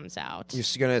episode comes out. you're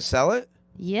gonna sell it?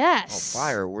 Yes. Oh,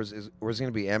 fire! Where's it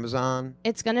gonna be? Amazon?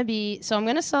 It's going to be, so I'm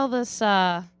going to sell this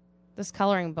this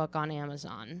coloring book on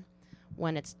Amazon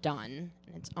when it's done.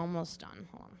 And it's almost done.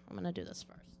 Hold on. I'm going to do this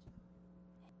first.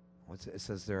 What's it? It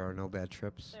says there are no bad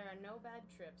trips. There are no bad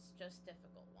trips, just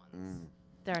difficult ones.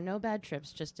 There are no bad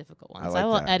trips, just difficult ones. I like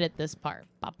will that. edit this part.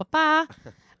 Ba ba ba.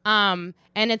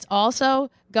 And it's also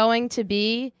going to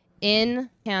be in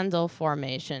candle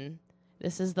formation.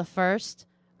 This is the first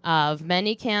of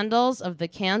many candles of the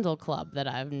candle club that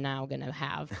I'm now going to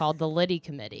have called the Liddy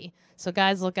Committee. So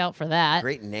guys, look out for that.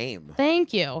 Great name.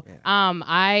 Thank you.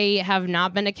 I have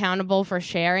not been accountable for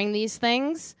sharing these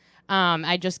things.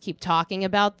 I just keep talking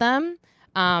about them.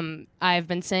 I've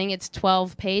been saying it's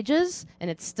 12 pages, and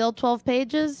it's still 12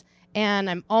 pages, and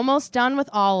I'm almost done with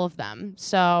all of them.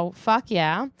 So, fuck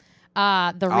yeah.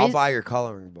 I'll buy your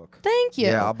coloring book. Thank you.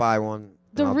 Yeah, I'll buy one.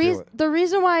 The I'll do reason it. the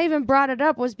reason why I even brought it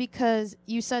up was because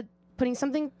you said putting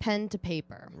something pen to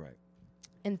paper. Right.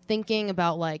 And thinking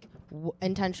about like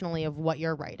intentionally of what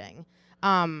you're writing.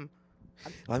 I mean,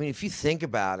 if you think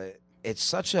about it, it's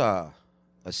such a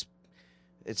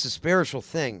it's a spiritual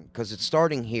thing because it's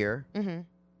starting here, Mm-hmm.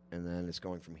 and then it's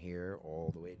going from here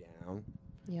all the way down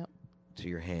Yep. to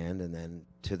your hand, and then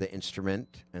to the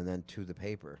instrument, and then to the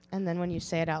paper. And then when you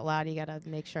say it out loud, you gotta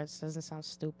make sure it doesn't sound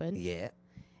stupid. Yeah.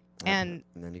 And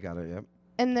then you gotta, yep.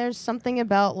 and there's something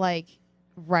about like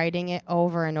writing it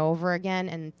over and over again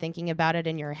and thinking about it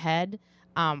in your head,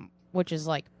 which is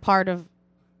like part of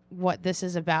what this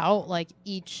is about. Like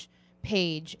each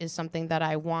page is something that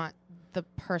I want the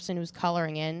person who's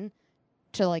coloring in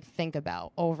to like think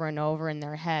about over and over in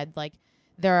their head. Like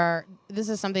this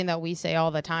is something that we say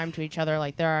all the time to each other.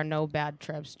 Like there are no bad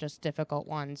trips, just difficult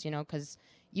ones, because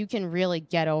you can really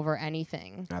get over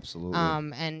anything. Absolutely.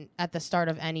 And at the start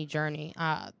of any journey,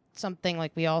 something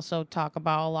like we also talk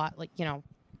about a lot, like,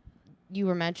 you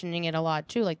were mentioning it a lot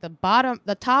too, like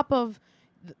the top of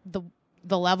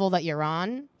the level that you're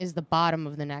on is the bottom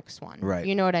of the next one. Right.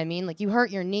 You know what I mean? Like you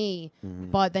hurt your knee,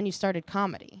 but then you started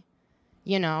comedy,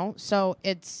 so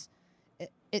it's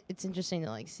interesting to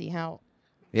like see how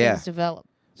things develop.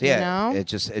 So, yeah. It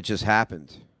just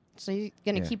happened. So you're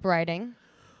going to keep writing.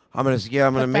 I'm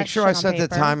gonna make sure I set the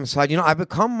time aside. I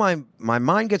become my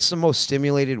mind gets the most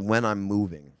stimulated when I'm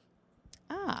moving.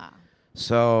 Ah.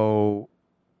 So,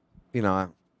 I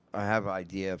have an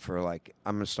idea for like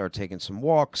I'm gonna start taking some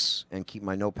walks and keep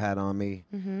my notepad on me.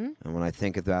 Mm-hmm. And when I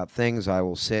think about things, I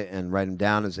will sit and write them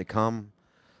down as they come.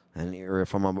 Or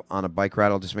if I'm on a bike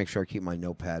ride, I'll just make sure I keep my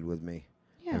notepad with me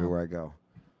everywhere I go.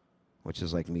 Which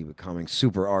is like me becoming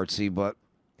super artsy, but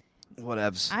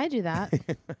whatevs. I do that.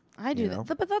 I do that.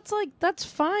 But that's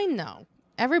fine though.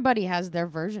 Everybody has their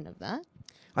version of that.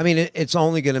 I mean, it's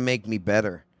only going to make me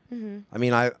better. Mm-hmm. I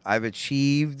mean, I've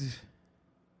achieved.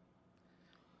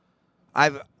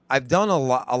 I've done a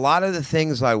lot of the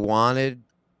things I wanted,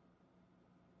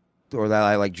 or that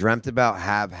I like dreamt about,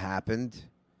 have happened.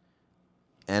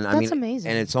 And That's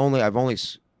amazing. And it's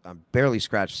I've barely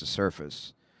scratched the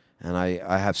surface, and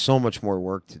I have so much more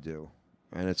work to do.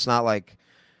 And it's not like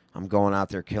I'm going out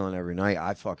there killing every night.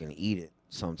 I fucking eat it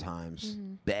sometimes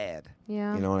bad.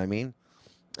 Yeah. You know what I mean?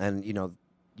 And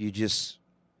you just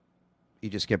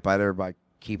get better by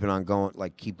keeping on going,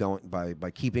 like keep going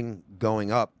by keeping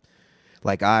going up.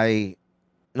 Like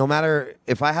no matter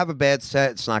if I have a bad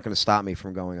set, it's not going to stop me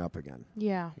from going up again.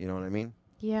 Yeah. You know what I mean?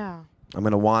 Yeah. I'm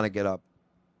going to want to get up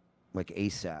like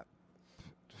ASAP.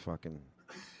 Fucking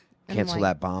cancel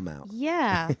that bomb out.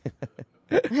 Yeah.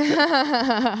 You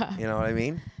know what I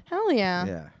mean? Hell yeah.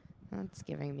 Yeah. That's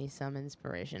giving me some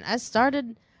inspiration.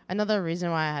 Another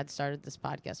reason why I had started this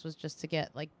podcast was just to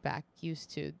get like back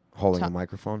used to Holding a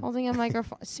microphone. Holding a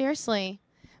microphone. Seriously.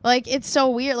 Like it's so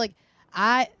weird. Like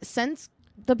since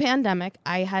the pandemic,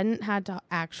 I hadn't had to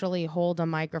actually hold a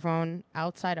microphone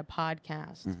outside a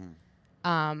podcast.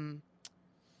 Mm-hmm.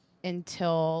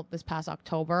 Until this past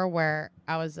October, where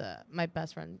I was my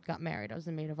best friend got married. I was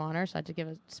the maid of honor, so I had to give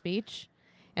a speech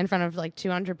in front of like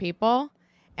 200 people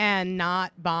and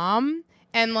not bomb.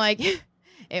 And like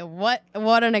what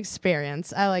an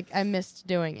experience. I missed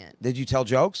doing it. Did you tell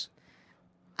jokes?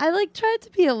 I like tried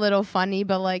to be a little funny,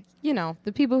 but like,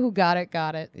 the people who got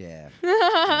it. Yeah.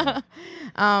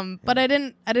 But I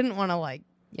didn't want to like,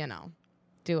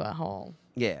 do a whole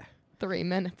 3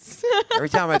 minutes. Every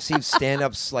time I've seen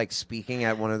stand-ups like speaking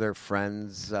at one of their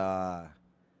friends'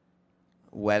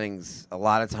 weddings, a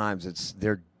lot of times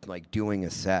they're like doing a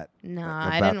set. No,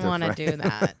 I didn't want to do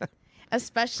that.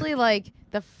 Especially like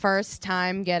the first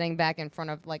time getting back in front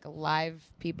of like live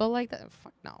people like that.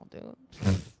 Fuck no, dude.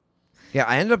 Yeah,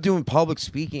 I ended up doing public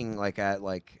speaking like at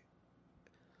like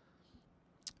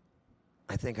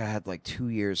I think I had like 2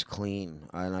 years clean,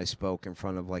 and I spoke in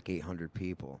front of like 800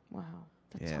 people. Wow.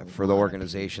 That's for the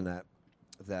organization that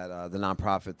the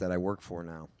nonprofit that I work for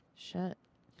now. Shit.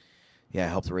 Yeah, I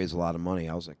helped raise a lot of money.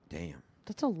 I was like, damn.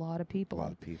 That's a lot of people. A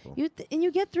lot of people. And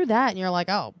you get through that, and you're like,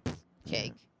 oh,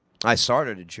 cake. Yeah. I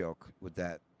started a joke with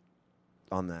that.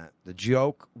 On that, the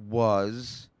joke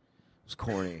was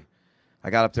corny.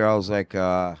 I got up there. I was like,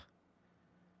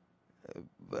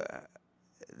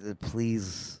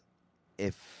 please.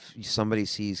 If somebody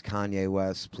sees Kanye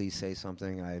West, please say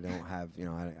something. I don't have,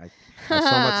 I have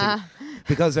so much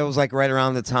because it was like right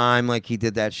around the time like he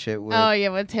did that shit with. Oh yeah,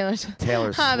 with Taylor Swift.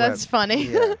 Taylor Swift. That's funny.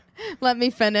 Yeah. Let me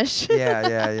finish.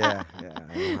 Yeah.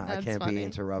 I can't funny. be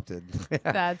interrupted.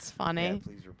 That's funny. Yeah,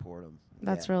 please report him.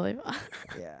 That's really.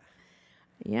 Yeah.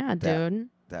 Yeah, dude.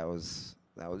 That was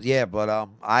yeah, but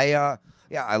I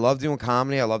love doing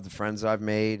comedy. I love the friends I've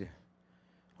made.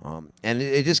 And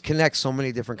it just connects so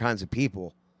many different kinds of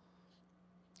people.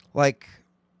 Like,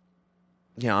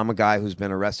 I'm a guy who's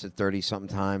been arrested 30-something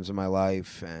times in my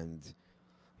life, and,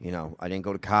 I didn't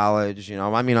go to college.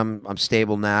 I mean, I'm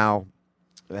stable now.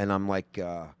 and I'm like,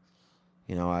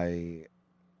 you know,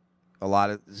 a lot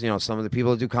of, you know, some of the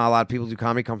people that do a lot of people who do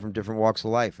comedy come from different walks of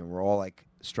life, and we're all like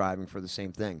striving for the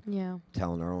same thing, Yeah.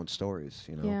 telling our own stories,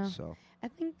 you know. Yeah. So I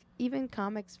think even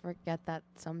comics forget that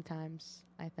sometimes.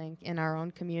 I think in our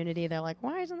own community, they're like,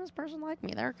 "Why isn't this person like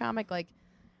me? They're a comic." Like,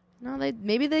 no,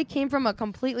 maybe they came from a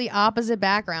completely opposite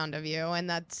background of you, and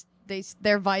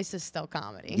their vice is still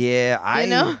comedy. yeah,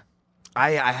 I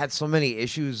I had so many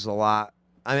issues a lot.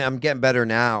 I mean, I'm getting better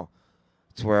now.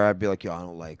 To where I'd be like, yo, I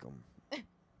don't like him.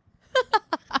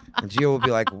 And Gio would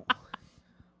be like,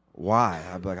 why?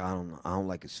 I'd be like, I don't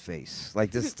like his face.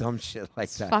 Like this dumb shit like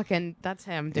that. That's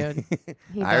him, dude.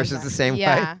 He Irish does is that. the same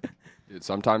Yeah. way. Dude,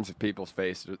 sometimes if people's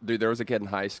face, dude, there was a kid in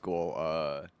high school.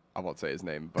 I won't say his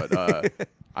name, but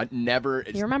I never.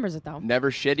 He remembers it though.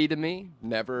 Never shitty to me.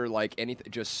 Never like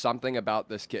anything. Just something about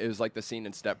this kid. It was like the scene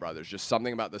in Step Brothers. Just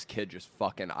something about this kid. Just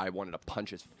fucking. I wanted to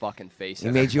punch his fucking face. He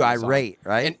in made every you time I saw him. irate,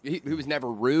 right? And he was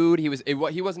never rude. He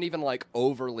wasn't even like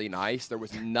overly nice. There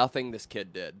was nothing this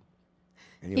kid did.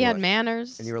 And you He were had like,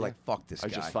 manners. And you were like, fuck this I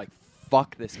was guy. just like,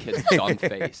 fuck this kid's dumb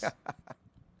face.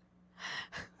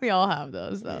 We all have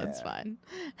those, though. It's Yeah. fine.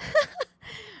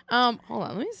 Hold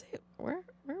on. Let me see. Where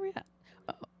are we at?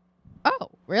 Oh,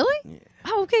 really? Yeah.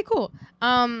 Oh, okay, cool.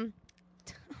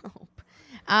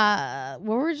 What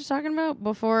were we just talking about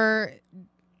before?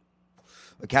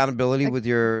 Accountability with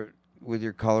your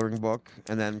coloring book,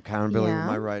 and then accountability Yeah. with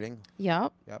my writing.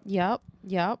 Yep. Yep.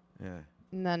 Yep. Yeah.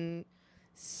 And then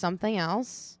something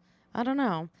else. I don't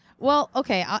know. Well,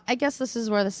 okay. I guess this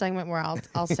is where the segment where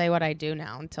I'll say what I do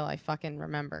now until I fucking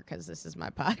remember, because this is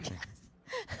my podcast.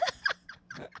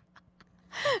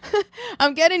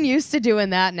 I'm getting used to doing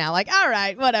that now. Like, all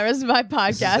right, whatever. This is my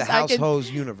podcast. This is the House Hose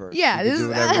universe. Yeah, you this can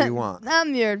do is whatever you want.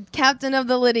 I'm your captain of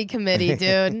the Liddy committee,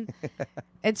 dude.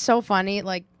 It's so funny.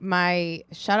 Like,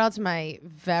 shout out to my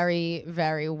very,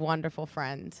 very wonderful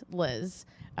friend Liz,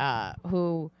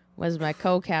 who was my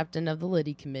co-captain of the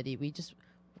Liddy committee.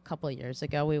 A couple of years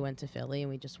ago, we went to Philly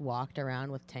and we just walked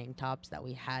around with tank tops that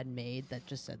we had made that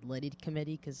just said Liddy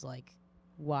committee, because like,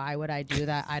 why would I do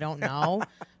that? I don't know.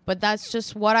 But that's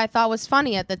just what I thought was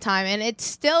funny at the time, and it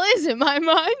still is in my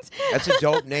mind. That's a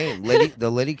dope name, the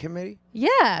Liddy Committee.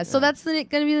 Yeah, so that's going to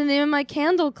be the name of my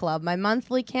candle club, my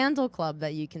monthly candle club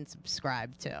that you can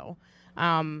subscribe to.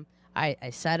 I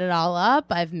set it all up.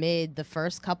 I've made the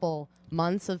first couple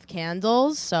months of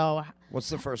candles. So What's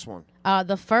the first one?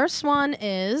 the first one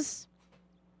is,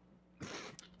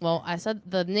 well, I said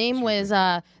the name was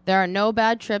There Are No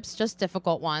Bad Trips, Just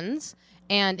Difficult Ones,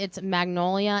 and it's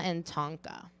Magnolia and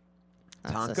Tonka.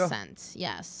 That's the Tonka? scent.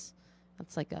 Yes.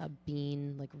 That's like a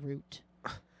bean, like root.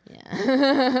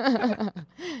 Yeah.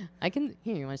 I can.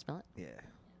 Here, you want to smell it? Yeah.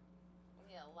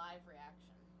 Yeah, live reaction.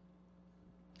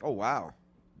 Oh wow.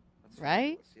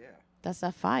 Right? Yeah. That's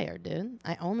a fire, dude.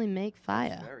 I only make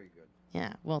fire. Very good.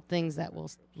 Yeah, well, things that will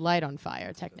light on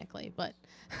fire, technically. But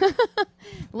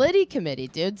Liddy Committee,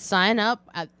 dude, sign up.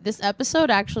 This episode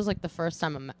actually is like the first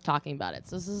time I'm talking about it.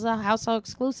 So this is a household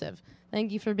exclusive.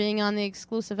 Thank you for being on the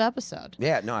exclusive episode.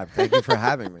 Yeah. No. Thank you for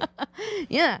having me.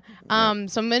 Yeah. So I'm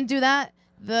going to do that.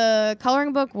 The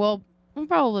coloring book will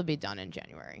probably be done in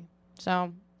January.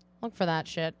 So look for that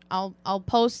shit. I'll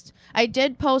post. I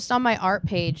did post on my art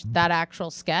page that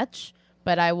actual sketch,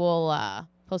 but I will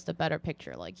post a better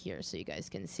picture like here so you guys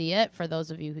can see it for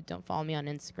those of you who don't follow me on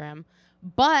Instagram.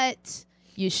 But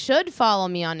you should follow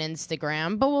me on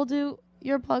Instagram, but we'll do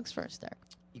your plugs first, Derek.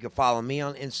 You can follow me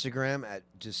on Instagram at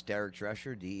just Derek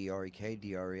Drescher, DEREK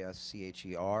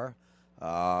DRESCHER.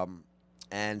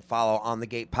 And follow On the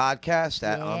Gate Podcast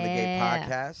at On the Gate Yeah.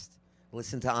 Podcast.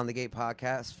 Listen to On the Gate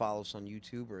Podcast. Follow us on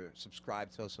YouTube or subscribe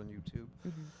to us on YouTube.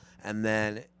 And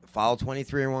then follow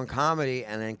 23-in-1 Comedy,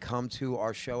 and then come to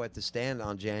our show at The Stand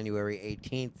on January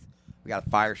 18th. We got a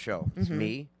fire show. It's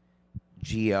me,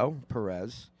 Gio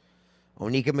Perez,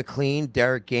 Onika McLean,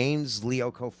 Derek Gaines, Leo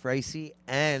Cofresi,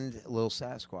 and Lil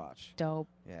Sasquatch. Dope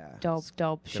Yeah. dope It's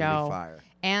gonna show. be fire.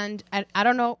 And I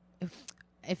don't know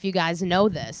if you guys know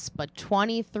this, but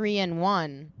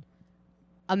 23-in-1,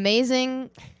 amazing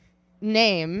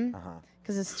name, Uh-huh.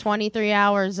 because it's 23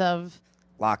 hours of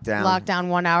Lockdown.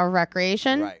 1 hour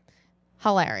recreation. Right.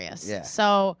 Hilarious. Yeah.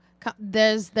 So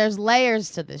there's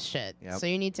layers to this shit. Yep. So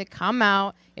you need to come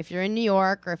out if you're in New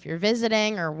York or if you're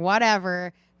visiting or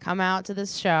whatever. Come out to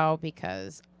this show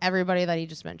because everybody that he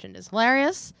just mentioned is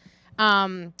hilarious.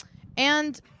 And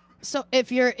so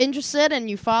if you're interested and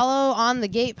you follow On the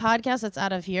Gate podcast, that's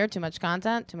out of here. Too Much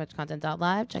Content,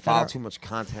 TooMuchContent.live. Check Follow out Too Much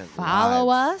Content. follow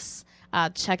live. us.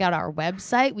 Check out our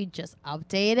website. We just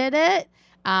updated it.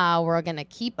 We're going to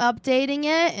keep updating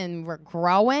it, and we're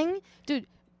growing. Dude,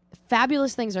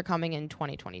 fabulous things are coming in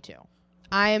 2022.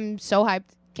 I am so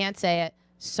hyped. Can't say it.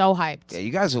 So hyped. Yeah,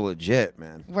 you guys are legit,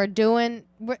 man.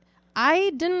 I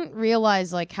didn't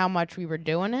realize like how much we were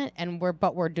doing it,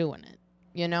 but we're doing it.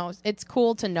 You know, it's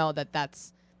cool to know that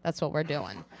that's what we're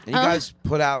doing. And you guys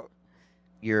put out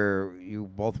you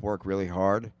both work really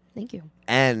hard. Thank you.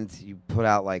 And you put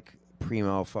out like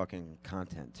primo fucking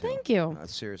content too. Thank you.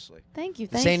 Seriously. Thank you.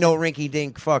 This ain't no rinky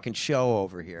dink fucking show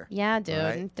over here. Yeah, dude.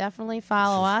 Right? Definitely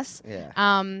follow us. Yeah.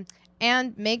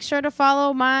 And make sure to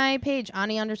follow my page,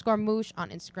 Ani_Moosh on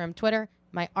Instagram, Twitter.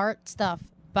 My art stuff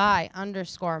by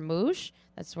 _Moosh.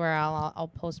 That's where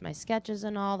I'll post my sketches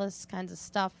and all this kinds of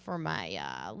stuff for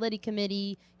my Liddy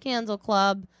Committee, Candle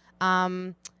Club.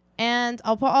 And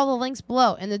I'll put all the links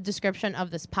below in the description of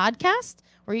this podcast,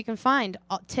 where you can find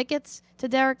tickets to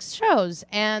Derek's shows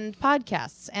and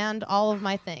podcasts and all of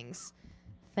my things.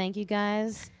 Thank you,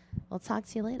 guys. We'll talk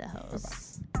to you later, hoes.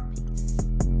 Bye-bye.